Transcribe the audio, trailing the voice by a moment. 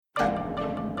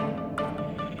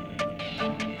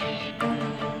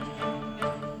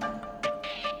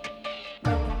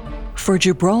For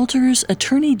Gibraltar's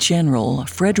Attorney General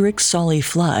Frederick Solly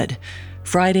Flood,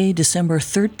 Friday, December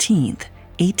 13th,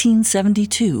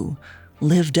 1872,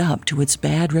 lived up to its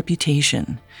bad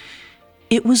reputation.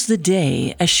 It was the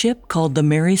day a ship called the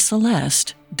Mary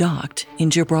Celeste docked in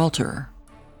Gibraltar.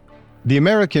 The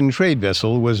American trade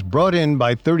vessel was brought in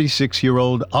by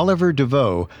 36-year-old Oliver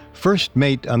Deveau, first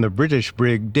mate on the British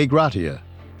brig Dei Gratia.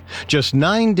 Just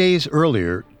 9 days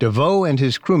earlier, Deveau and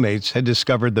his crewmates had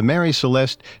discovered the Mary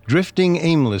Celeste drifting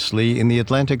aimlessly in the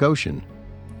Atlantic Ocean.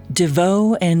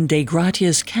 Deveau and Dei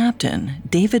Gratia's captain,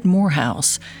 David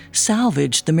Morehouse,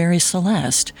 salvaged the Mary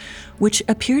Celeste, which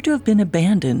appeared to have been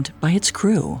abandoned by its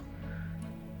crew.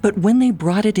 But when they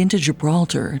brought it into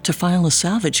Gibraltar to file a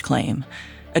salvage claim,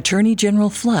 Attorney General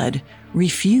Flood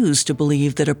refused to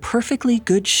believe that a perfectly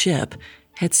good ship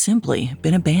had simply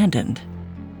been abandoned.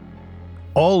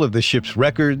 All of the ship's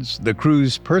records, the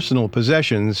crew's personal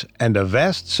possessions, and a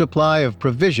vast supply of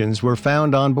provisions were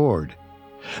found on board.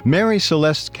 Mary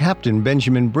Celeste's captain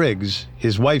Benjamin Briggs,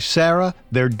 his wife Sarah,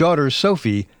 their daughter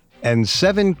Sophie, and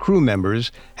 7 crew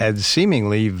members had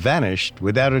seemingly vanished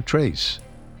without a trace.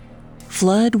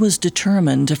 Flood was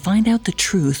determined to find out the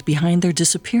truth behind their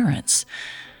disappearance,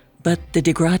 but the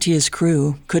Dei Gratia's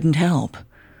crew couldn't help.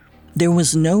 There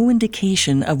was no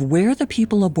indication of where the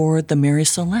people aboard the Mary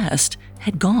Celeste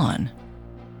had gone.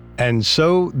 And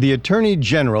so the Attorney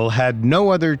General had no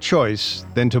other choice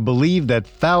than to believe that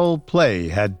foul play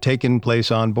had taken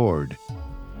place on board.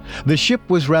 The ship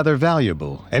was rather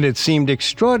valuable, and it seemed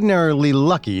extraordinarily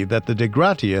lucky that the Dei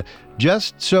Gratia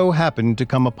just so happened to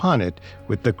come upon it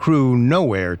with the crew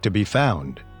nowhere to be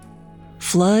found.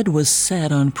 Flood was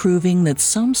set on proving that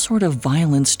some sort of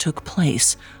violence took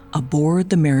place aboard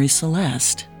the Mary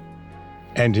Celeste.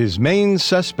 And his main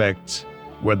suspects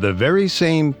were the very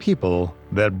same people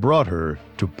that brought her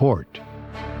to port.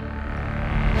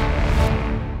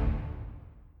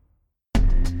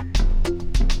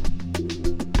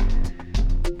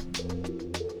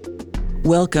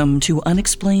 Welcome to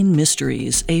Unexplained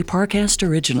Mysteries, a Parcast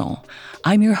original.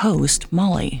 I'm your host,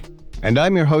 Molly. And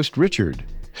I'm your host, Richard.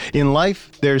 In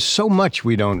life, there's so much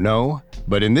we don't know,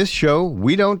 but in this show,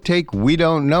 we don't take "we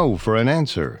don't know" for an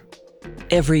answer.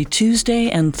 Every Tuesday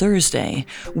and Thursday,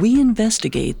 we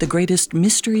investigate the greatest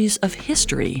mysteries of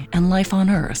history and life on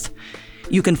Earth.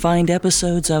 You can find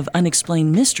episodes of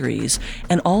Unexplained Mysteries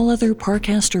and all other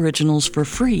Parcast originals for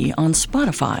free on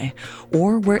Spotify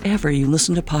or wherever you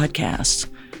listen to podcasts.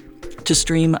 To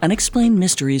stream Unexplained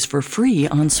Mysteries for free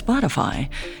on Spotify,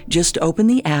 just open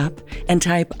the app and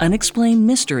type Unexplained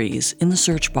Mysteries in the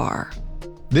search bar.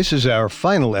 This is our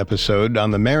final episode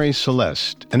on the Mary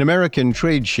Celeste, an American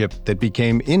trade ship that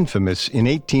became infamous in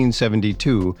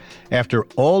 1872 after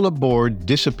all aboard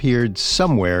disappeared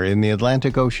somewhere in the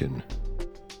Atlantic Ocean.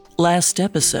 Last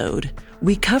episode,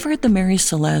 we covered the Mary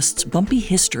Celeste's bumpy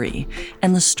history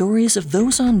and the stories of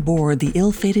those on board the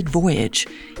ill-fated voyage,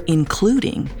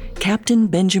 including Captain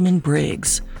Benjamin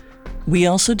Briggs. We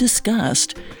also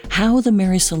discussed how the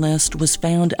Mary Celeste was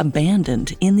found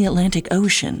abandoned in the Atlantic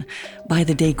Ocean by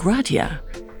the Dei Gratia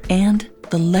and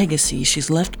the legacy she's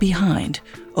left behind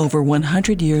over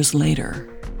 100 years later.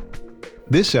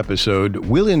 This episode,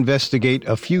 we'll investigate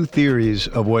a few theories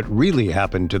of what really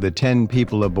happened to the 10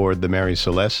 people aboard the Mary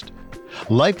Celeste.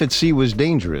 Life at sea was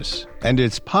dangerous, and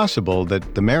it's possible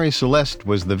that the Mary Celeste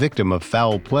was the victim of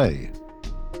foul play.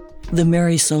 The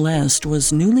Mary Celeste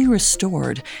was newly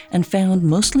restored and found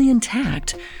mostly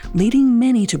intact, leading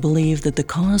many to believe that the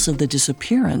cause of the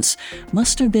disappearance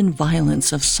must have been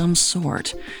violence of some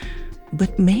sort.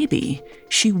 But maybe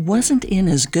she wasn't in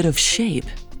as good of shape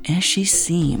as she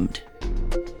seemed.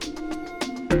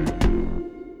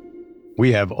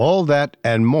 We have all that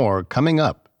and more coming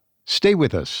up. Stay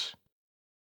with us.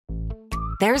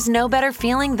 There's no better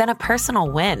feeling than a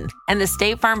personal win, and the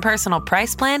State Farm Personal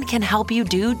Price Plan can help you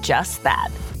do just that.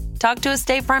 Talk to a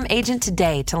State Farm agent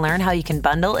today to learn how you can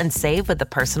bundle and save with the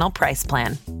Personal Price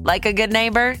Plan. Like a good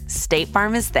neighbor, State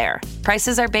Farm is there.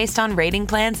 Prices are based on rating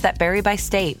plans that vary by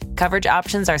state. Coverage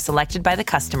options are selected by the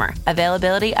customer.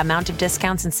 Availability, amount of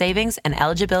discounts and savings, and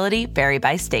eligibility vary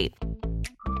by state.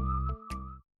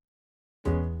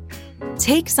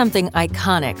 Take something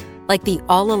iconic, like the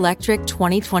all-electric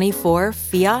 2024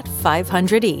 Fiat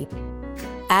 500e.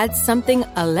 Add something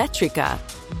electrica.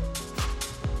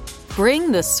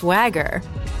 Bring the swagger.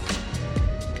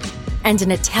 And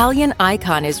an Italian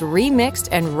icon is remixed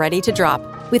and ready to drop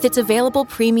with its available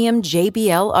premium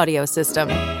JBL audio system.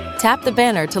 Tap the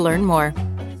banner to learn more.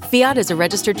 Fiat is a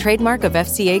registered trademark of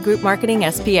FCA Group Marketing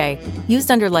S.p.A.,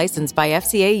 used under license by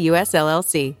FCA US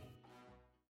LLC.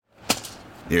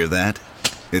 Hear that?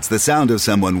 It's the sound of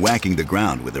someone whacking the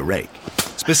ground with a rake.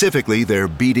 Specifically, they're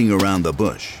beating around the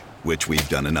bush, which we've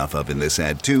done enough of in this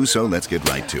ad too, so let's get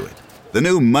right to it. The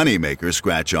new Moneymaker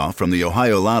scratch-off from the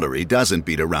Ohio Lottery doesn't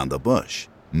beat around the bush.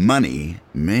 Money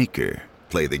Maker.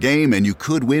 Play the game and you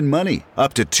could win money,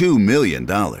 up to $2 million.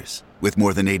 With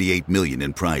more than $88 million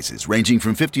in prizes, ranging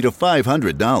from $50 to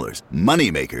 $500,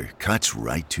 Moneymaker cuts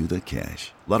right to the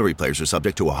cash. Lottery players are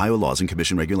subject to Ohio laws and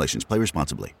commission regulations. Play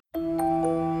responsibly.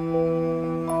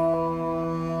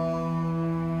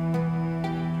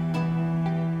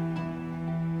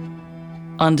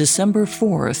 On December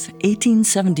 4th,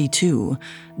 1872,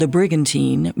 the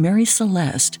brigantine Mary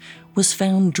Celeste was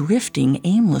found drifting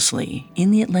aimlessly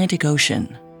in the Atlantic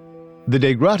Ocean. The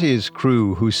De Gratia's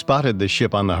crew who spotted the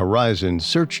ship on the horizon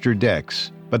searched her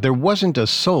decks, but there wasn't a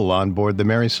soul on board the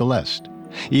Mary Celeste.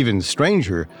 Even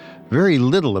stranger, very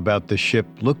little about the ship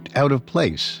looked out of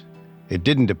place. It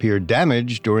didn't appear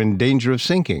damaged or in danger of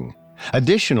sinking.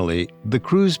 Additionally, the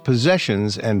crew's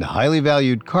possessions and highly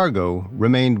valued cargo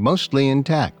remained mostly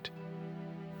intact.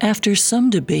 After some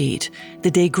debate,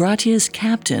 the De Gratia's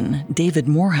captain, David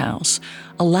Morehouse,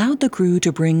 allowed the crew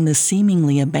to bring the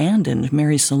seemingly abandoned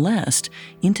Mary Celeste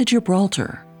into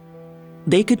Gibraltar.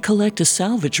 They could collect a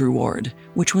salvage reward,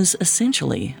 which was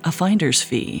essentially a finder's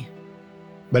fee.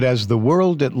 But as the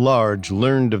world at large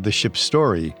learned of the ship's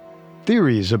story,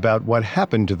 theories about what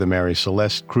happened to the Mary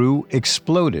Celeste crew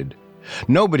exploded.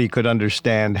 Nobody could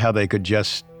understand how they could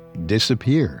just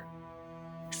disappear.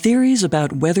 Theories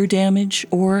about weather damage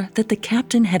or that the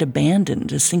captain had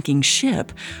abandoned a sinking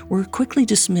ship were quickly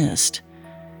dismissed.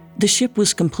 The ship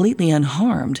was completely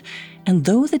unharmed, and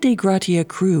though the De Gratia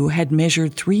crew had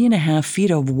measured 3.5 feet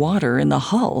of water in the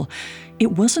hull,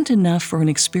 it wasn't enough for an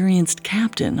experienced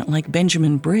captain like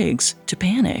Benjamin Briggs to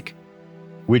panic.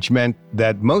 Which meant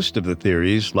that most of the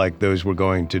theories, like those we're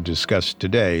going to discuss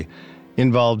today,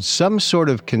 involved some sort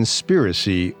of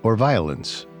conspiracy or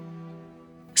violence.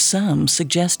 Some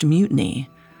suggest mutiny,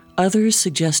 others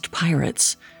suggest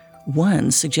pirates,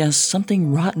 one suggests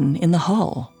something rotten in the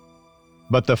hull.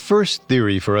 But the first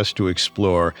theory for us to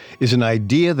explore is an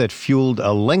idea that fueled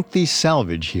a lengthy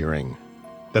salvage hearing,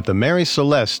 that the Mary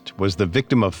Celeste was the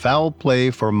victim of foul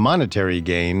play for monetary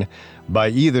gain by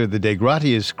either the De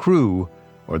Gratia's crew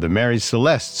or the Mary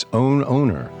Celeste's own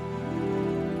owner.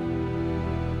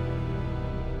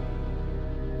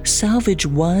 Salvage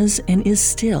was and is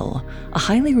still a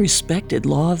highly respected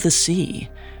law of the sea.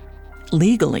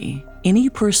 Legally, any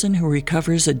person who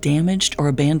recovers a damaged or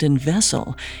abandoned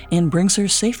vessel and brings her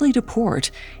safely to port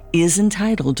is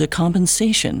entitled to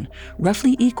compensation,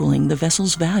 roughly equaling the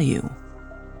vessel's value.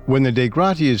 When the De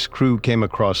Gratia's crew came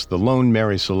across the lone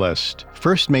Mary Celeste,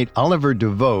 First Mate Oliver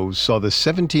DeVoe saw the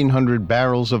 1,700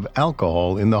 barrels of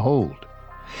alcohol in the hold.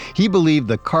 He believed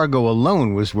the cargo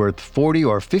alone was worth $40,000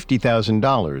 or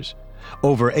 $50,000,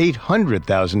 over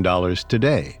 $800,000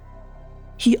 today.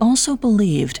 He also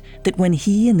believed that when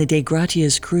he and the De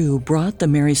Gratia's crew brought the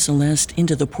Mary Celeste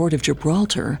into the port of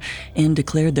Gibraltar and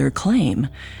declared their claim,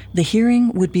 the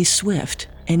hearing would be swift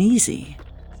and easy.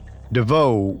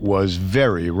 DeVoe was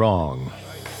very wrong.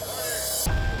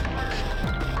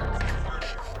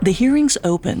 The hearings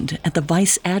opened at the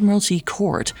Vice Admiralty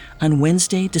Court on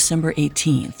Wednesday, December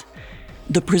 18th.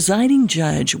 The presiding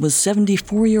judge was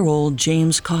 74-year-old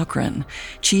James Cochran,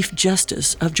 Chief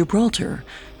Justice of Gibraltar,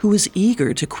 who was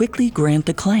eager to quickly grant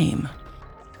the claim.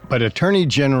 But Attorney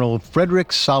General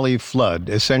Frederick Solly Flood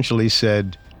essentially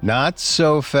said, "Not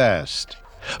so fast."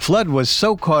 Flood was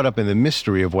so caught up in the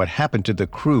mystery of what happened to the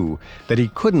crew that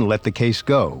he couldn't let the case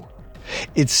go.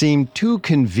 It seemed too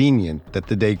convenient that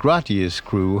the De Gratia's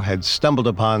crew had stumbled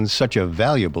upon such a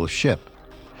valuable ship.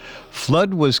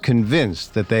 Flood was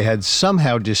convinced that they had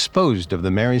somehow disposed of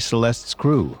the Mary Celeste's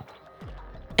crew.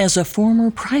 As a former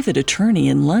private attorney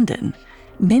in London,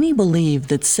 many believe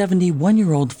that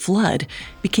 71-year-old Flood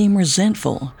became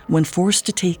resentful when forced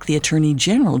to take the Attorney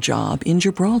General job in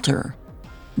Gibraltar.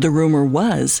 The rumor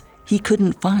was he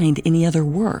couldn't find any other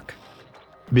work.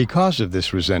 Because of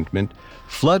this resentment,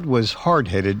 Flood was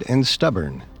hard-headed and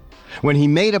stubborn. When he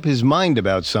made up his mind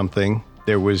about something,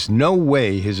 there was no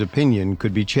way his opinion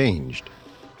could be changed.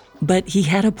 But he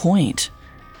had a point.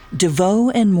 DeVoe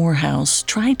and Morehouse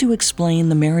tried to explain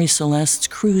the Mary Celeste's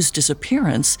crew's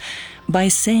disappearance by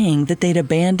saying that they'd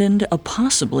abandoned a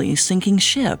possibly sinking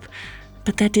ship,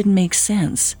 but that didn't make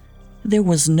sense. There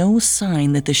was no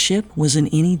sign that the ship was in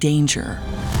any danger.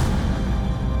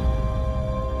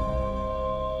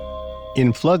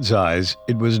 In Flood's eyes,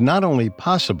 it was not only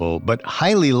possible, but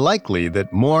highly likely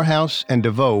that Morehouse and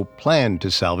DeVoe planned to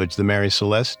salvage the Mary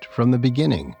Celeste from the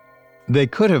beginning. They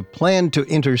could have planned to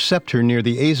intercept her near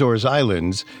the Azores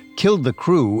Islands, killed the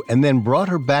crew, and then brought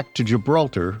her back to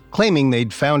Gibraltar, claiming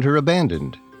they'd found her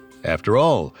abandoned. After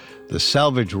all, the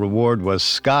salvage reward was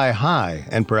sky high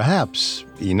and perhaps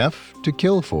enough to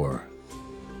kill for.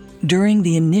 During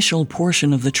the initial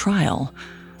portion of the trial,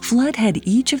 Flood had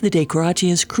each of the De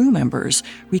Gratia's crew members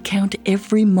recount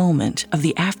every moment of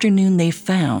the afternoon they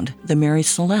found the Mary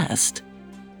Celeste.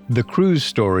 The crew's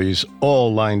stories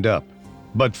all lined up,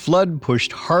 but Flood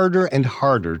pushed harder and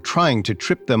harder, trying to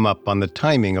trip them up on the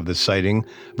timing of the sighting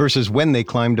versus when they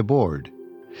climbed aboard.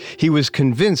 He was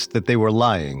convinced that they were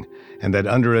lying, and that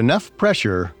under enough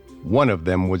pressure, one of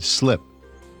them would slip.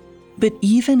 But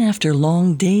even after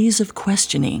long days of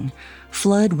questioning,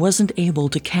 Flood wasn't able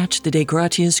to catch the De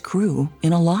Gratia's crew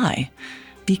in a lie,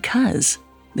 because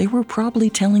they were probably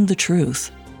telling the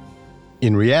truth.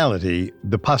 In reality,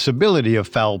 the possibility of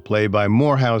foul play by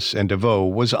Morehouse and DeVoe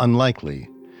was unlikely.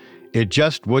 It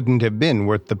just wouldn't have been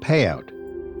worth the payout.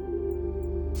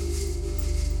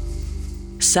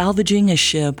 Salvaging a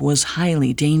ship was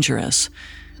highly dangerous.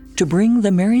 To bring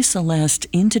the Mary Celeste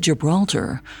into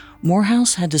Gibraltar,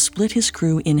 Morehouse had to split his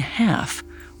crew in half,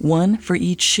 one for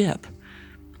each ship.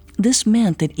 This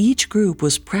meant that each group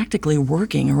was practically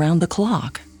working around the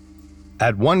clock.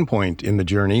 At one point in the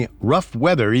journey, rough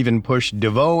weather even pushed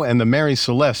DeVoe and the Mary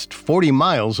Celeste 40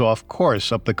 miles off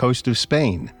course up the coast of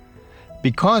Spain.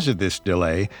 Because of this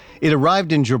delay, it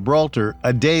arrived in Gibraltar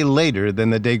a day later than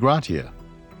the De Gratia.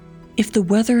 If the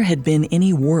weather had been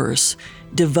any worse,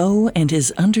 DeVoe and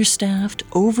his understaffed,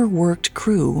 overworked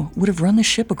crew would have run the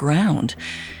ship aground,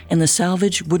 and the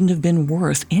salvage wouldn't have been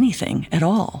worth anything at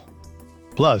all.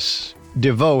 Plus,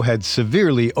 DeVoe had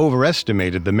severely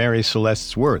overestimated the Mary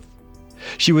Celeste's worth.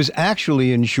 She was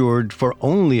actually insured for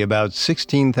only about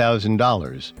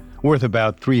 $16,000, worth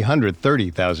about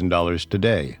 $330,000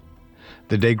 today.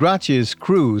 The De Gratia's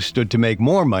crew stood to make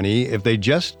more money if they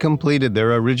just completed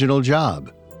their original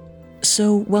job.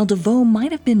 So while DeVoe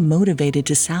might have been motivated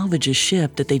to salvage a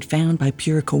ship that they'd found by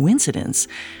pure coincidence,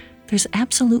 there's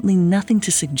absolutely nothing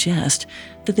to suggest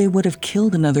that they would have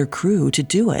killed another crew to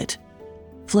do it.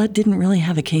 Flood didn't really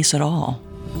have a case at all.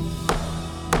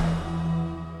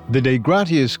 The De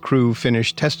Gratia's crew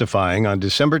finished testifying on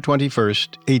December 21,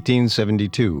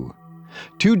 1872.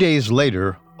 2 days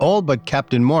later, all but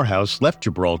Captain Morehouse left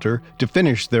Gibraltar to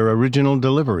finish their original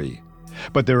delivery.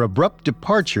 But their abrupt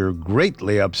departure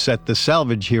greatly upset the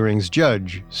salvage hearing's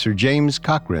judge, Sir James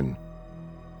Cochrane.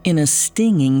 In a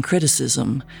stinging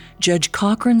criticism, Judge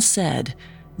Cochrane said,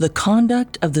 "The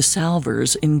conduct of the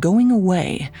salvors in going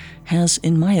away has,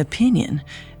 in my opinion,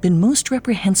 been most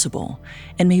reprehensible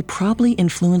and may probably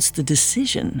influence the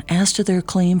decision as to their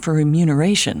claim for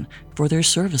remuneration for their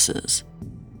services."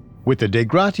 With the De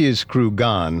Gratia's crew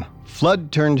gone,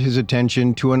 Flood turned his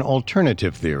attention to an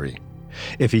alternative theory.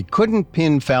 If he couldn't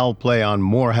pin foul play on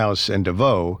Morehouse and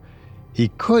DeVoe, he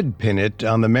could pin it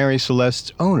on the Mary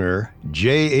Celeste's owner,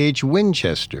 J.H.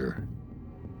 Winchester.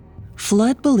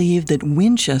 Flood believed that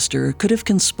Winchester could have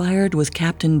conspired with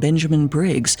Captain Benjamin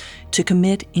Briggs to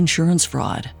commit insurance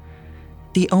fraud.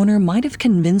 The owner might have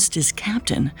convinced his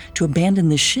captain to abandon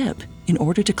the ship in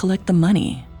order to collect the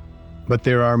money. But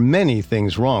there are many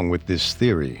things wrong with this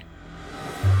theory.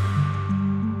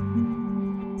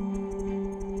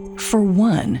 For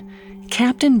one,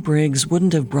 Captain Briggs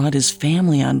wouldn't have brought his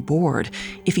family on board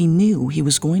if he knew he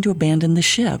was going to abandon the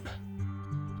ship.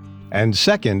 And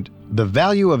second, the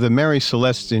value of the Mary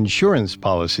Celeste's insurance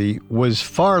policy was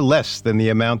far less than the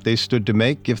amount they stood to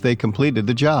make if they completed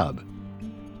the job.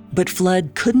 But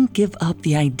Flood couldn't give up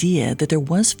the idea that there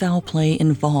was foul play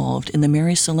involved in the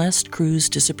Mary Celeste crew's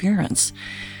disappearance.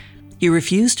 He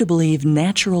refused to believe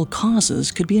natural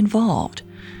causes could be involved.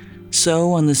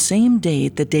 So, on the same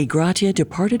date that De Gratia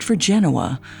departed for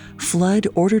Genoa, Flood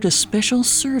ordered a special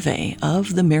survey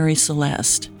of the Mary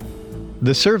Celeste.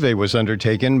 The survey was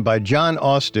undertaken by John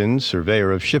Austin,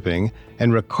 surveyor of shipping,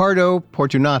 and Riccardo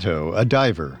Portunato, a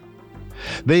diver.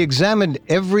 They examined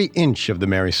every inch of the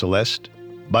Mary Celeste.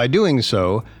 By doing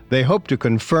so, they hoped to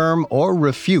confirm or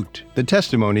refute the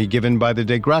testimony given by the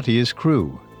De Gratia's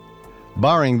crew.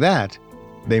 Barring that,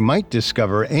 they might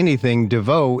discover anything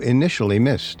DeVoe initially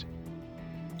missed.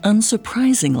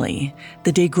 Unsurprisingly,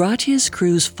 the De Gratia's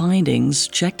crew's findings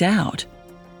checked out.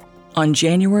 On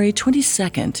January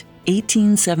 22,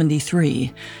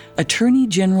 1873, Attorney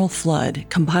General Flood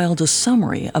compiled a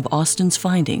summary of Austin's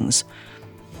findings.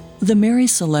 The Mary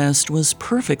Celeste was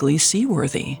perfectly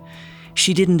seaworthy.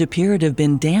 She didn't appear to have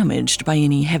been damaged by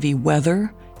any heavy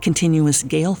weather, continuous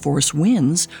gale force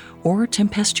winds, or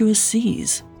tempestuous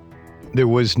seas. There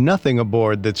was nothing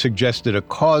aboard that suggested a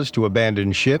cause to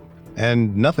abandon ship,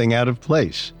 and nothing out of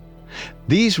place.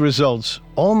 These results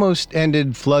almost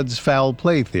ended Flood's foul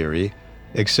play theory,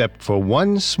 except for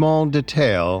one small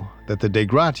detail that the De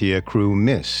Gratia crew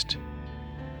missed.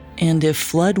 And if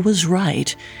Flood was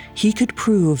right, he could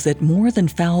prove that more than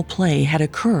foul play had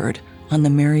occurred on the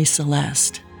Mary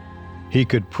Celeste. He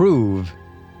could prove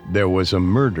there was a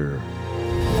murder.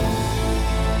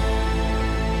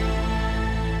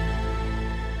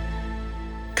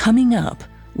 Coming up,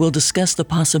 we'll discuss the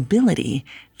possibility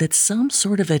that some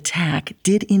sort of attack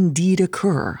did indeed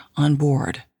occur on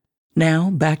board. Now,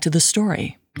 back to the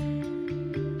story.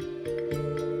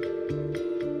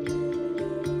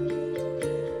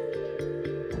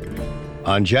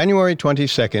 On January 22,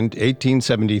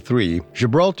 1873,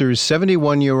 Gibraltar's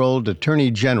 71-year-old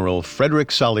Attorney General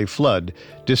Frederick Solly Flood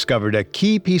discovered a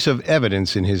key piece of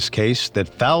evidence in his case that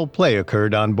foul play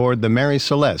occurred on board the Mary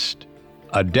Celeste,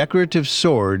 a decorative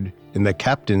sword in the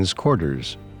captain's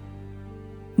quarters.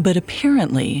 But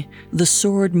apparently, the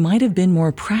sword might have been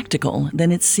more practical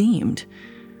than it seemed.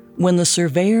 When the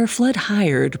surveyor Flood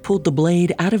hired pulled the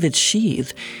blade out of its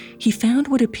sheath, he found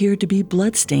what appeared to be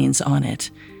bloodstains on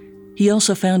it. He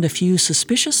also found a few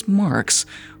suspicious marks,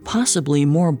 possibly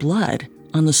more blood,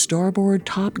 on the starboard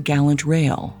top gallant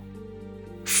rail.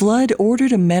 Flood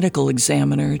ordered a medical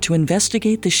examiner to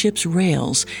investigate the ship's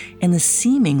rails and the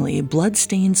seemingly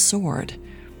blood-stained sword.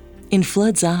 In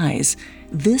Flood's eyes,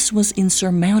 this was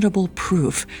insurmountable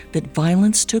proof that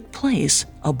violence took place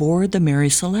aboard the Mary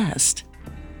Celeste.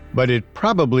 But it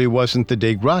probably wasn't the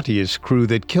De Gratia's crew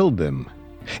that killed them.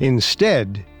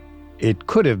 Instead, it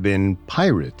could have been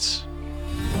pirates.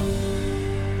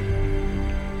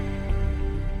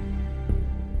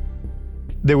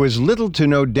 There was little to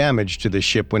no damage to the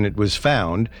ship when it was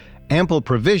found, ample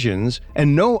provisions,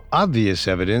 and no obvious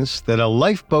evidence that a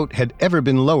lifeboat had ever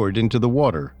been lowered into the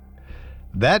water.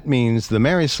 That means the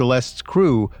Mary Celeste's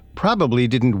crew probably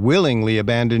didn't willingly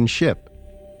abandon ship.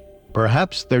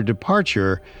 Perhaps their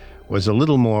departure was a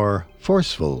little more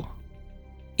forceful.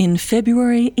 In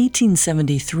February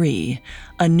 1873,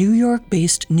 a New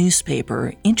York-based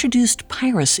newspaper introduced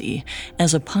piracy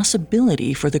as a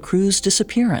possibility for the crew's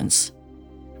disappearance.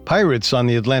 Pirates on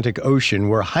the Atlantic Ocean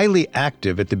were highly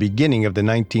active at the beginning of the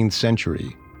 19th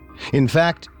century. In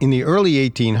fact, in the early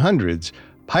 1800s,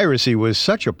 piracy was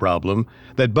such a problem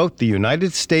that both the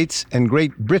United States and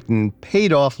Great Britain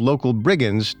paid off local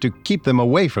brigands to keep them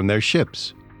away from their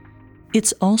ships.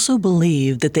 It's also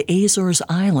believed that the Azores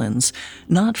Islands,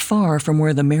 not far from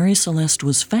where the Mary Celeste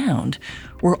was found,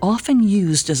 were often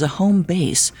used as a home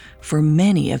base for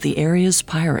many of the area's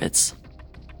pirates.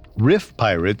 Riff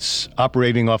pirates,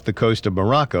 operating off the coast of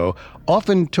Morocco,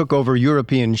 often took over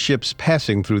European ships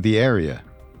passing through the area.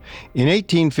 In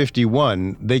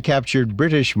 1851, they captured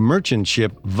British merchant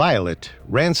ship Violet,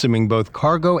 ransoming both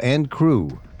cargo and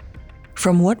crew.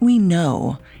 From what we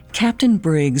know, Captain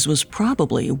Briggs was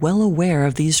probably well aware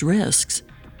of these risks.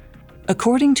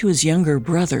 According to his younger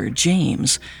brother,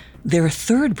 James, their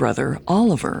third brother,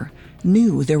 Oliver,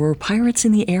 knew there were pirates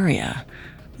in the area.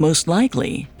 Most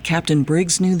likely, Captain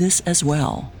Briggs knew this as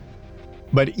well.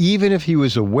 But even if he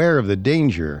was aware of the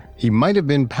danger, he might have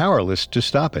been powerless to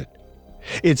stop it.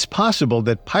 It's possible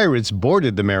that pirates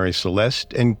boarded the Mary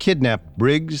Celeste and kidnapped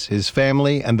Briggs, his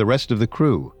family, and the rest of the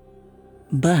crew.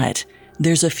 But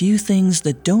there's a few things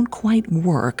that don't quite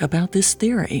work about this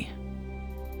theory.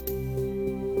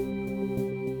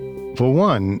 For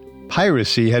one,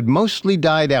 piracy had mostly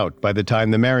died out by the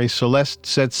time the Mary Celeste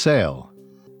set sail.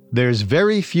 There's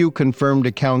very few confirmed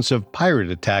accounts of pirate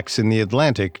attacks in the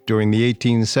Atlantic during the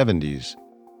 1870s.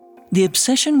 The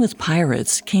obsession with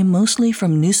pirates came mostly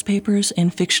from newspapers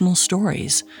and fictional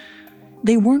stories.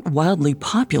 They weren't wildly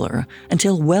popular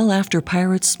until well after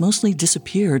pirates mostly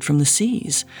disappeared from the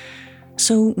seas.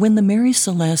 So when the Mary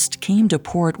Celeste came to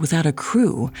port without a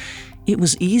crew, it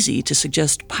was easy to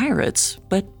suggest pirates,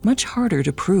 but much harder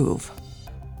to prove.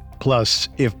 Plus,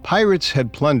 if pirates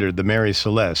had plundered the Mary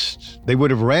Celeste, they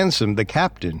would have ransomed the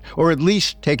captain, or at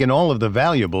least taken all of the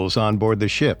valuables on board the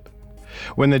ship.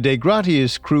 When the De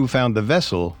Gratia's crew found the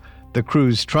vessel, the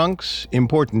crew's trunks,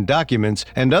 important documents,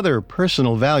 and other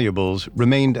personal valuables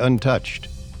remained untouched.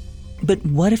 But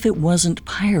what if it wasn't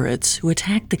pirates who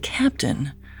attacked the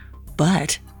captain,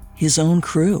 but his own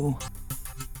crew?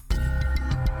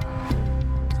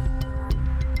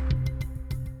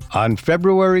 On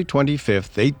February 25,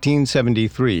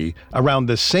 1873, around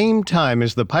the same time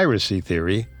as the piracy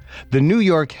theory, the New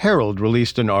York Herald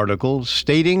released an article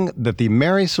stating that the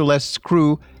Mary Celeste's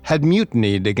crew had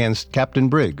mutinied against Captain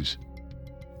Briggs.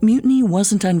 Mutiny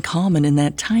wasn't uncommon in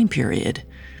that time period.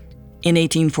 In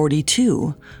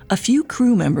 1842, a few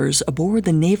crew members aboard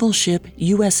the naval ship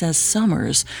USS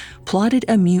Somers plotted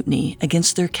a mutiny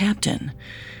against their captain.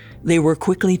 They were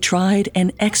quickly tried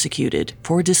and executed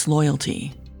for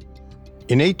disloyalty.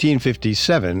 In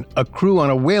 1857, a crew on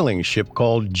a whaling ship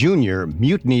called Junior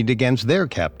mutinied against their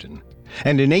captain.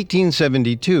 And in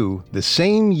 1872, the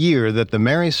same year that the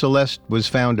Mary Celeste was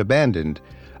found abandoned,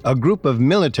 a group of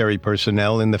military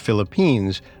personnel in the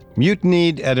Philippines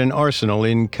mutinied at an arsenal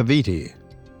in Cavite.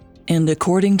 And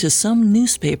according to some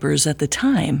newspapers at the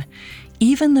time,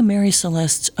 even the Mary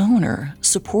Celeste's owner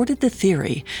supported the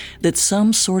theory that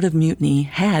some sort of mutiny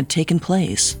had taken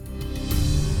place.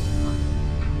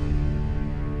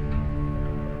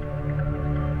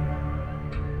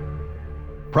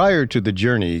 Prior to the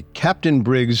journey, Captain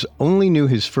Briggs only knew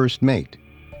his first mate.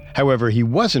 However, he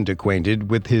wasn't acquainted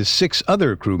with his 6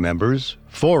 other crew members,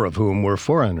 4 of whom were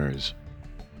foreigners.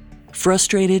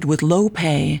 Frustrated with low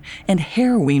pay and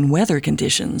harrowing weather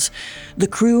conditions, the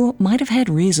crew might have had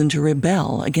reason to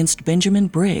rebel against Benjamin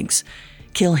Briggs,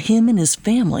 kill him and his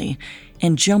family,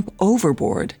 and jump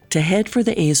overboard to head for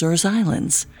the Azores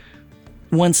Islands.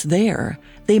 Once there,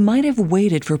 they might have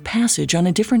waited for passage on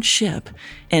a different ship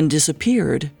and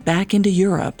disappeared back into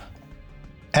Europe.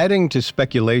 Adding to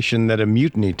speculation that a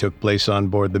mutiny took place on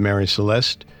board the Mary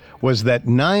Celeste was that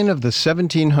 9 of the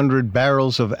 1,700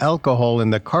 barrels of alcohol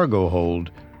in the cargo hold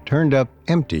turned up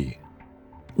empty.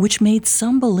 Which made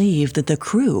some believe that the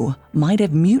crew might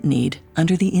have mutinied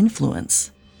under the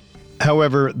influence.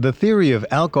 However, the theory of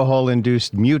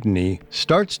alcohol-induced mutiny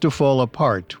starts to fall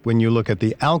apart when you look at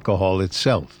the alcohol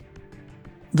itself.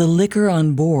 The liquor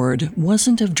on board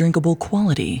wasn't of drinkable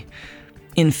quality.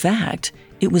 In fact,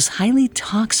 it was highly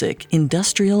toxic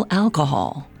industrial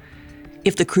alcohol.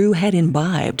 If the crew had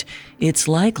imbibed, it's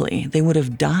likely they would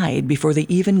have died before they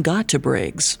even got to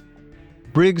Briggs.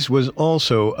 Briggs was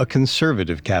also a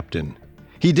conservative captain.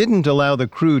 He didn't allow the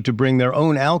crew to bring their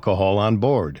own alcohol on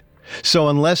board. So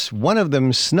unless one of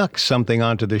them snuck something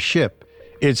onto the ship,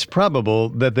 it's probable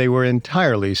that they were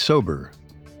entirely sober.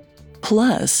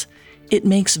 Plus, it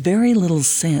makes very little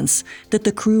sense that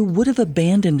the crew would have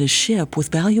abandoned a ship with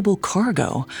valuable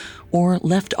cargo or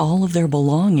left all of their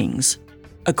belongings.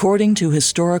 According to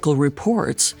historical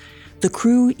reports, the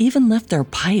crew even left their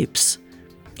pipes,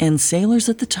 and sailors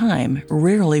at the time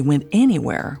rarely went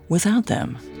anywhere without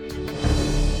them.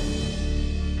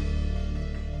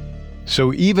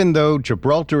 So even though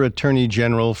Gibraltar Attorney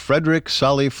General Frederick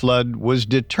Solly Flood was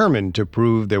determined to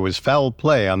prove there was foul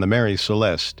play on the Mary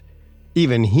Celeste,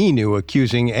 even he knew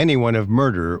accusing anyone of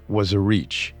murder was a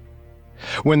reach.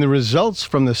 When the results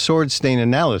from the sword stain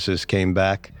analysis came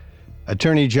back,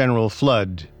 Attorney General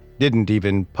Flood didn't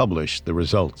even publish the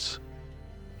results.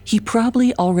 He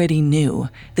probably already knew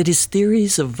that his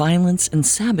theories of violence and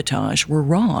sabotage were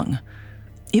wrong.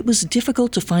 It was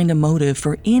difficult to find a motive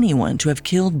for anyone to have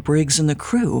killed Briggs and the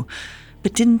crew,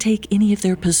 but didn't take any of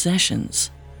their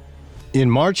possessions. In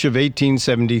March of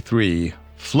 1873,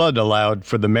 Flood allowed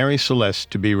for the Mary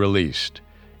Celeste to be released,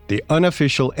 the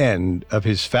unofficial end of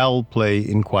his foul play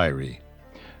inquiry.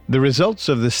 The results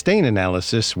of the stain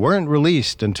analysis weren't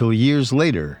released until years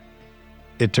later.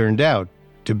 It turned out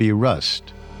to be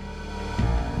rust.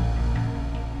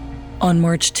 On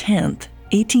March 10,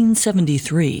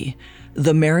 1873,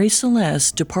 the Mary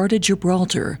Celeste departed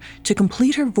Gibraltar to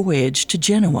complete her voyage to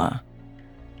Genoa.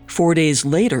 4 days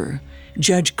later,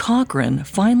 Judge Cochran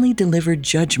finally delivered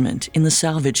judgment in the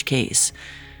salvage case.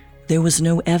 There was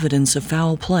no evidence of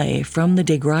foul play from the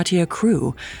De Gratia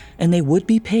crew, and they would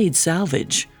be paid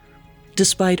salvage.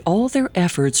 Despite all their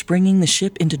efforts bringing the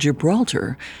ship into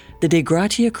Gibraltar, the De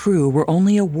Gratia crew were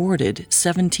only awarded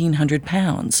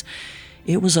 £1,700.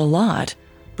 It was a lot,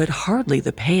 but hardly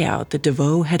the payout that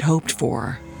DeVoe had hoped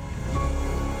for.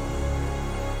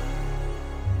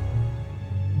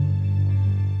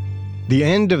 The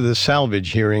end of the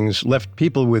salvage hearings left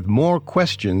people with more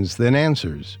questions than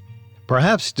answers.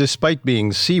 Perhaps despite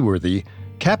being seaworthy,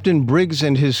 Captain Briggs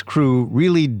and his crew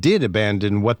really did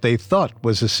abandon what they thought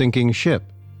was a sinking ship.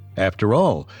 After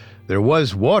all, there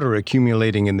was water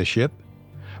accumulating in the ship.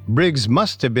 Briggs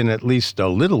must have been at least a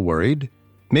little worried.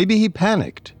 Maybe he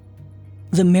panicked.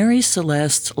 The Mary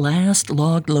Celeste's last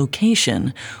logged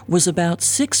location was about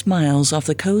 6 miles off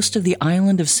the coast of the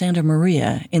island of Santa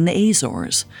Maria in the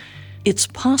Azores. It's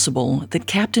possible that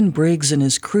Captain Briggs and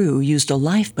his crew used a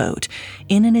lifeboat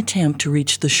in an attempt to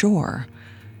reach the shore.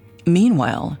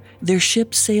 Meanwhile, their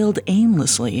ship sailed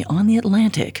aimlessly on the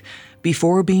Atlantic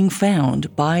before being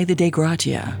found by the De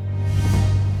Gratia.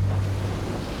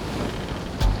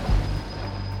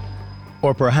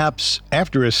 Or perhaps,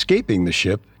 after escaping the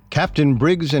ship, Captain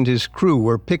Briggs and his crew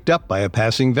were picked up by a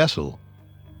passing vessel?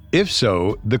 If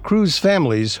so, the crew's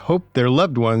families hoped their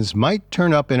loved ones might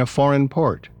turn up in a foreign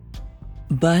port.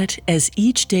 But as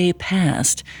each day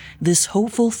passed, this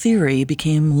hopeful theory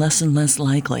became less and less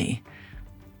likely.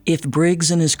 If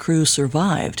Briggs and his crew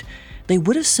survived, they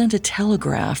would have sent a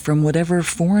telegraph from whatever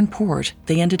foreign port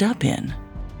they ended up in.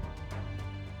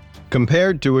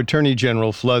 Compared to Attorney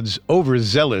General Flood's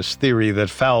overzealous theory that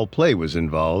foul play was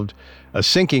involved, a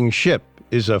sinking ship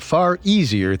is a far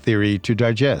easier theory to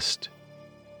digest.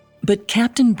 But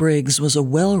Captain Briggs was a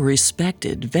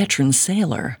well-respected veteran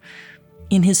sailor.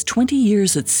 In his 20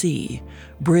 years at sea,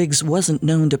 Briggs wasn't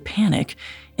known to panic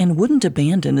and wouldn't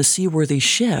abandon a seaworthy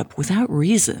ship without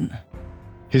reason.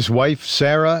 His wife,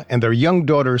 Sarah, and their young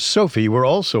daughter, Sophie, were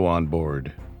also on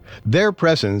board. Their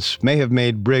presence may have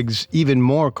made Briggs even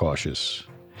more cautious.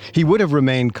 He would have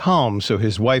remained calm so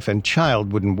his wife and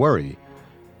child wouldn't worry.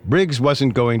 Briggs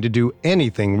wasn't going to do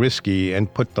anything risky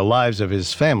and put the lives of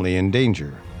his family in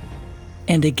danger.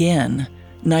 And again,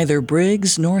 neither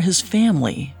Briggs nor his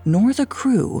family nor the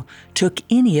crew took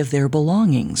any of their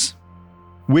belongings.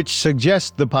 Which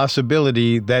suggests the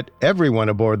possibility that everyone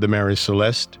aboard the Mary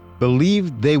Celeste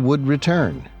believed they would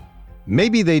return.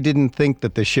 Maybe they didn't think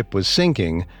that the ship was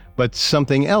sinking, but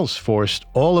something else forced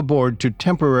all aboard to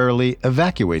temporarily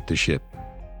evacuate the ship.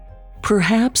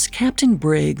 Perhaps Captain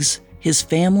Briggs, his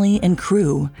family and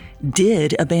crew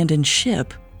did abandon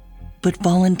ship, but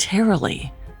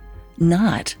voluntarily,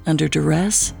 not under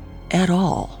duress at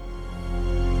all.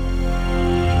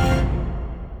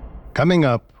 Coming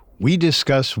up, we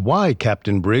discuss why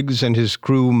Captain Briggs and his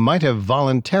crew might have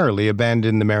voluntarily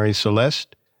abandoned the Mary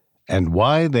Celeste and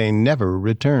why they never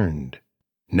returned.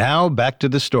 Now back to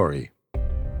the story.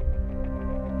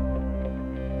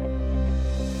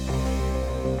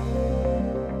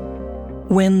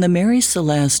 When the Mary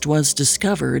Celeste was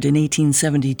discovered in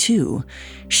 1872,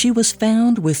 she was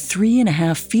found with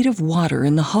 3.5 feet of water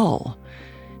in the hull.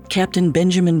 Captain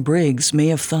Benjamin Briggs may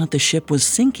have thought the ship was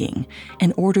sinking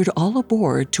and ordered all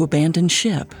aboard to abandon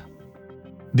ship.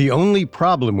 The only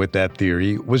problem with that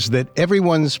theory was that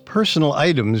everyone's personal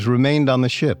items remained on the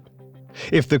ship.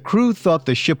 If the crew thought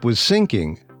the ship was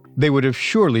sinking, they would have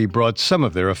surely brought some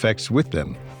of their effects with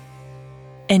them.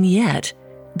 And yet,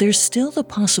 there's still the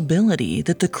possibility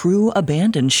that the crew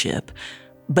abandoned ship,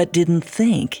 but didn't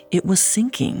think it was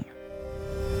sinking.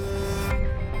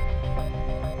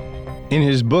 In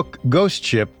his book, Ghost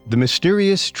Ship, The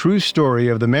Mysterious True Story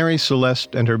of the Mary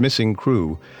Celeste and Her Missing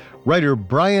Crew, writer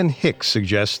Brian Hicks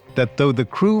suggests that though the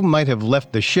crew might have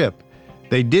left the ship,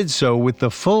 they did so with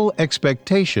the full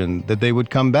expectation that they would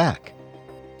come back.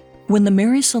 When the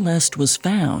Mary Celeste was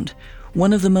found,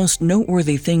 one of the most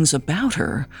noteworthy things about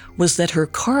her was that her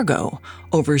cargo,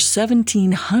 over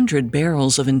 1,700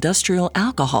 barrels of industrial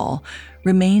alcohol,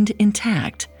 remained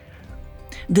intact.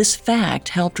 This fact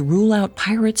helped rule out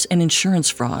pirates and insurance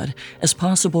fraud as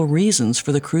possible reasons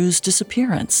for the crew's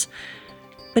disappearance.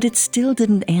 But it still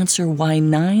didn't answer why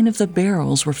 9 of the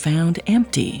barrels were found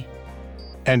empty.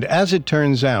 And as it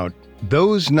turns out,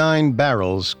 those 9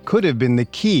 barrels could have been the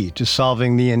key to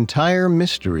solving the entire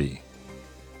mystery.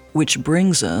 Which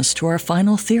brings us to our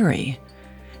final theory.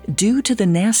 Due to the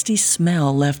nasty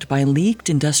smell left by leaked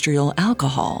industrial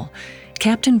alcohol,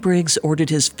 Captain Briggs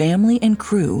ordered his family and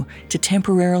crew to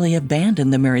temporarily abandon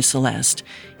the Mary Celeste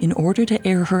in order to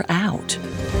air her out.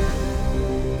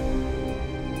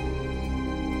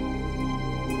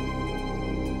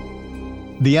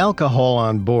 The alcohol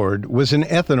on board was an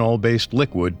ethanol-based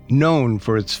liquid known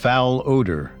for its foul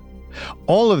odor.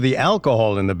 All of the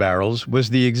alcohol in the barrels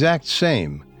was the exact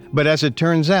same, but as it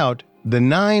turns out, the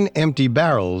 9 empty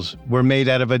barrels were made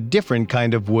out of a different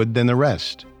kind of wood than the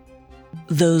rest.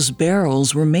 Those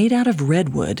barrels were made out of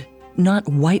redwood, not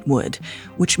whitewood,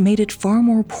 which made it far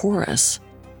more porous.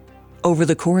 Over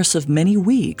the course of many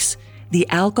weeks, the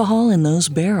alcohol in those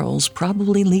barrels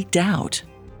probably leaked out.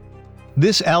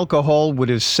 This alcohol would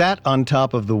have sat on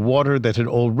top of the water that had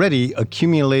already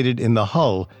accumulated in the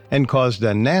hull and caused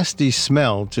a nasty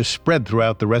smell to spread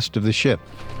throughout the rest of the ship.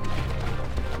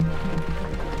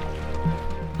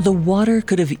 The water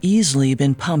could have easily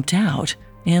been pumped out,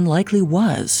 and likely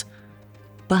was.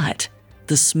 But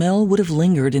the smell would have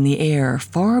lingered in the air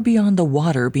far beyond the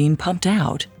water being pumped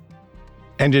out.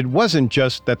 And it wasn't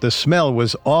just that the smell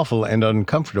was awful and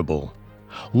uncomfortable.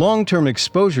 Long-term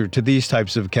exposure to these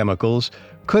types of chemicals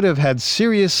could have had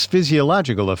serious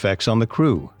physiological effects on the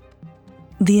crew.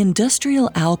 The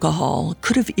industrial alcohol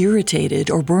could have irritated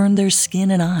or burned their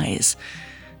skin and eyes.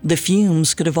 The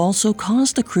fumes could have also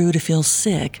caused the crew to feel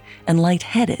sick and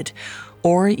lightheaded,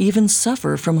 or even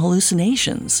suffer from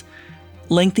hallucinations.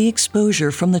 Lengthy exposure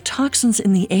from the toxins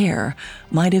in the air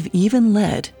might have even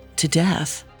led to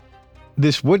death.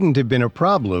 This wouldn't have been a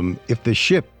problem if the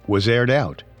ship was aired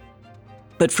out.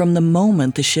 But from the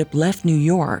moment the ship left New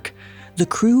York, the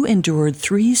crew endured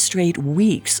 3 straight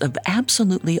weeks of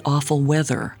absolutely awful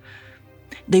weather.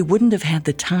 They wouldn't have had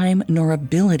the time nor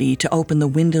ability to open the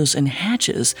windows and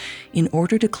hatches in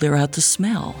order to clear out the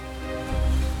smell.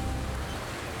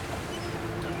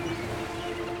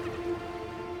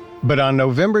 But on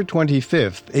November 25,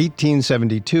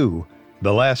 1872,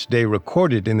 the last day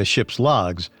recorded in the ship's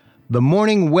logs, the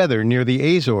morning weather near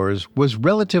the Azores was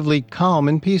relatively calm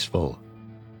and peaceful.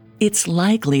 It's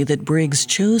likely that Briggs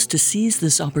chose to seize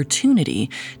this opportunity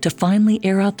to finally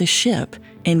air out the ship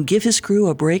and give his crew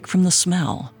a break from the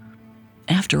smell.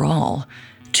 After all,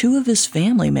 2 of his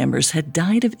family members had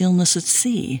died of illness at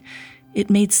sea. It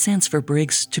made sense for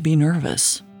Briggs to be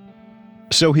nervous.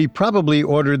 So he probably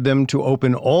ordered them to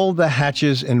open all the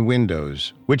hatches and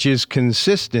windows, which is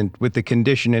consistent with the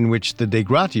condition in which the De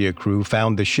Gratia crew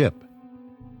found the ship.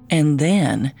 And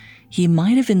then he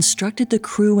might have instructed the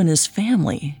crew and his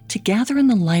family to gather in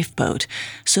the lifeboat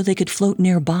so they could float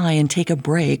nearby and take a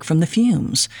break from the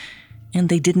fumes. And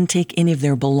they didn't take any of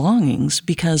their belongings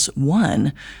because,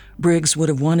 1, Briggs would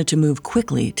have wanted to move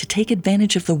quickly to take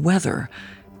advantage of the weather,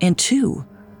 and 2,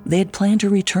 they had planned to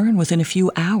return within a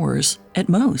few hours at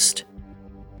most.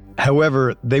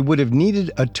 However, they would have needed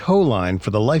a tow line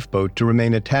for the lifeboat to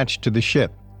remain attached to the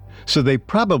ship, so they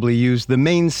probably used the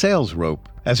main sails rope,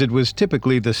 as it was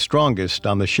typically the strongest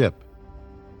on the ship.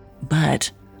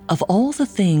 But of all the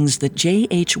things that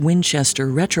J.H. Winchester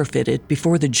retrofitted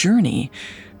before the journey,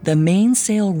 the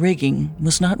mainsail rigging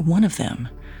was not one of them.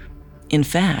 In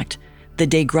fact, the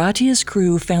De Gratia's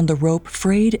crew found the rope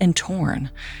frayed and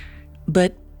torn.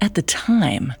 But at the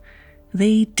time,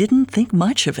 they didn't think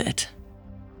much of it.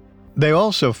 They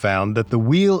also found that the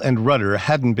wheel and rudder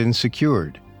hadn't been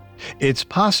secured. It's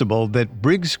possible that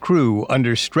Briggs' crew,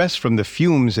 under stress from the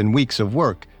fumes and weeks of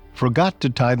work, forgot to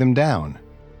tie them down.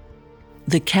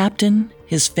 The captain,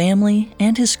 his family,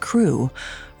 and his crew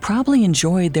probably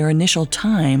enjoyed their initial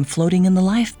time floating in the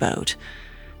lifeboat.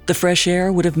 The fresh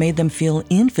air would have made them feel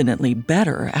infinitely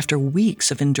better after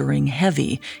weeks of enduring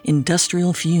heavy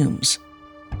industrial fumes.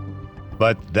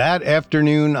 But that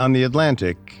afternoon on the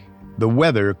Atlantic, the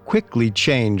weather quickly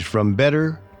changed from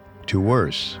better to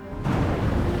worse.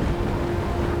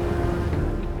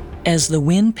 As the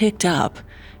wind picked up,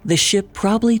 the ship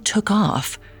probably took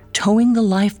off, towing the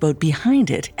lifeboat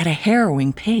behind it at a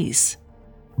harrowing pace.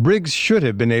 Briggs should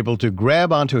have been able to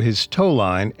grab onto his tow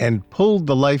line and pulled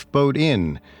the lifeboat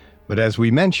in, but as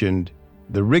we mentioned,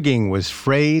 the rigging was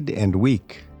frayed and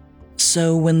weak.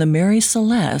 So when the Mary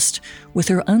Celeste, with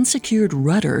her unsecured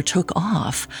rudder, took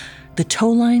off, the tow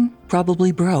line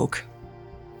probably broke.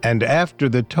 And after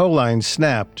the tow line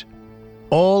snapped,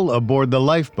 all aboard the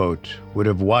lifeboat would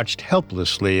have watched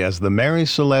helplessly as the Mary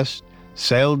Celeste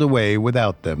sailed away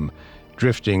without them,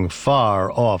 drifting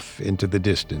far off into the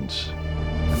distance.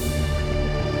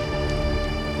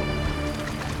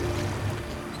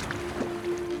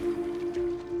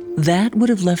 That would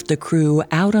have left the crew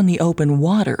out on the open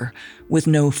water with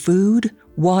no food,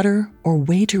 water, or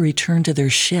way to return to their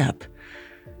ship.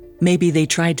 Maybe they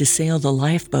tried to sail the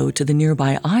lifeboat to the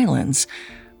nearby islands,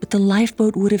 but the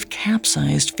lifeboat would have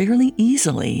capsized fairly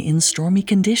easily in stormy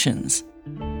conditions.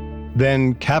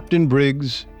 Then Captain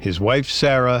Briggs, his wife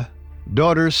Sarah,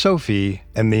 daughter Sophie,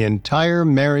 and the entire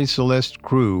Mary Celeste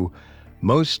crew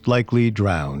most likely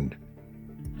drowned.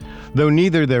 Though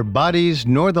neither their bodies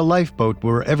nor the lifeboat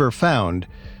were ever found,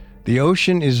 the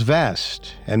ocean is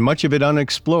vast and much of it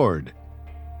unexplored.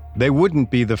 They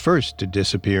wouldn't be the first to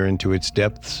disappear into its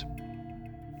depths.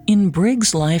 In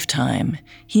Briggs' lifetime,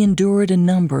 he endured a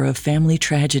number of family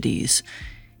tragedies.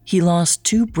 He lost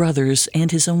 2 brothers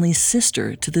and his only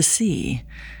sister to the sea,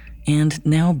 and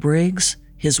now Briggs,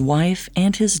 his wife,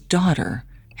 and his daughter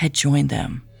had joined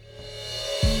them.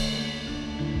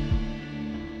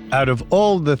 Out of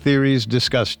all the theories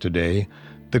discussed today,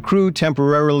 the crew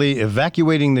temporarily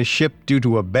evacuating the ship due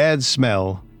to a bad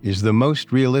smell is the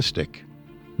most realistic.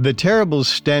 The terrible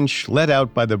stench let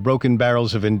out by the broken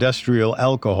barrels of industrial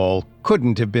alcohol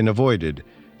couldn't have been avoided,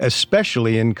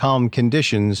 especially in calm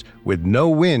conditions with no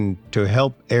wind to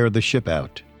help air the ship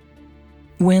out.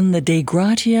 When the De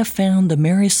Gratia found the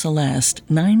Mary Celeste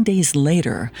 9 days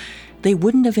later, they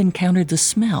wouldn't have encountered the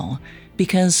smell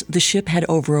because the ship had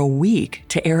over a week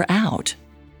to air out.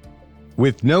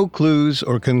 With no clues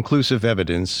or conclusive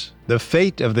evidence, the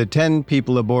fate of the 10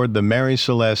 people aboard the Mary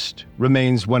Celeste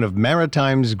remains one of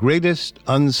maritime's greatest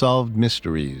unsolved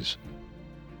mysteries.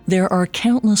 There are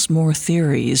countless more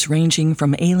theories ranging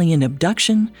from alien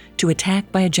abduction to attack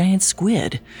by a giant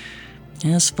squid.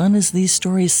 As fun as these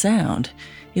stories sound,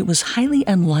 it was highly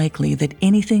unlikely that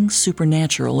anything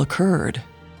supernatural occurred.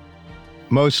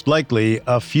 Most likely,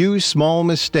 a few small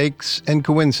mistakes and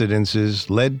coincidences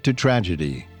led to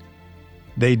tragedy.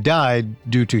 They died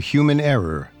due to human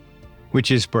error, which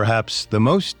is perhaps the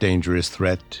most dangerous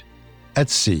threat at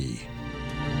sea.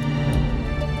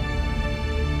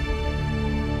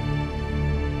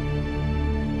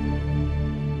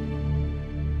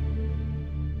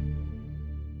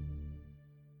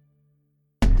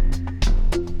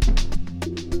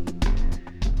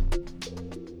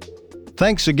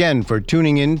 Thanks again for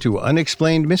tuning in to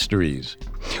Unexplained Mysteries.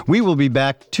 We will be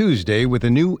back Tuesday with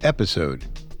a new episode.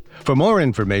 For more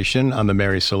information on the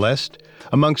Mary Celeste,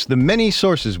 amongst the many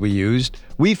sources we used,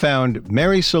 we found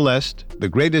Mary Celeste, The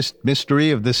Greatest Mystery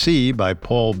of the Sea by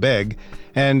Paul Begg,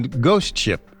 and Ghost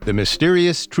Ship, The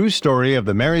Mysterious True Story of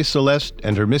the Mary Celeste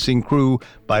and Her Missing Crew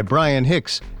by Brian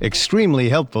Hicks, extremely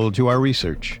helpful to our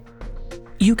research.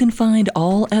 You can find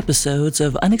all episodes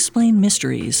of Unexplained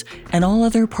Mysteries and all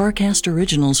other Parcast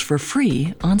originals for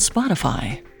free on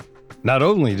Spotify. Not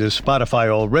only does Spotify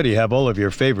already have all of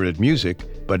your favorite music,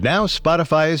 but now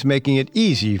Spotify is making it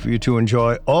easy for you to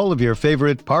enjoy all of your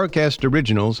favorite Parcast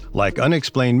originals like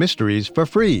Unexplained Mysteries for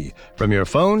free from your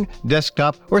phone,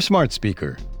 desktop, or smart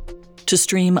speaker. To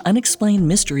stream Unexplained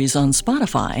Mysteries on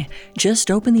Spotify, just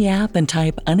open the app and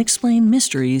type Unexplained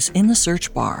Mysteries in the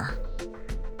search bar.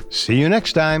 See you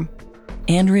next time.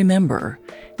 And remember,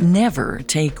 never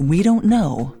take "we don't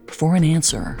know" for an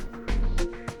answer.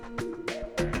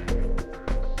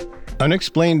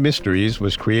 Unexplained Mysteries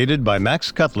was created by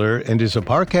Max Cutler and is a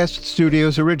Parcast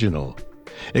Studios original.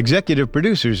 Executive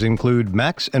producers include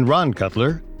Max and Ron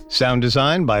Cutler, sound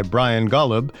design by Brian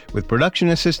Golub, with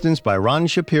production assistance by Ron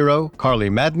Shapiro, Carly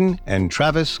Madden, and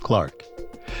Travis Clark.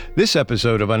 This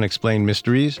episode of Unexplained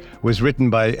Mysteries was written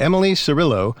by Emily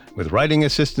Cirillo, with writing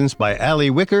assistance by Allie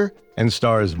Wicker, and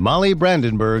stars Molly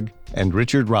Brandenburg and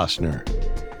Richard Rossner.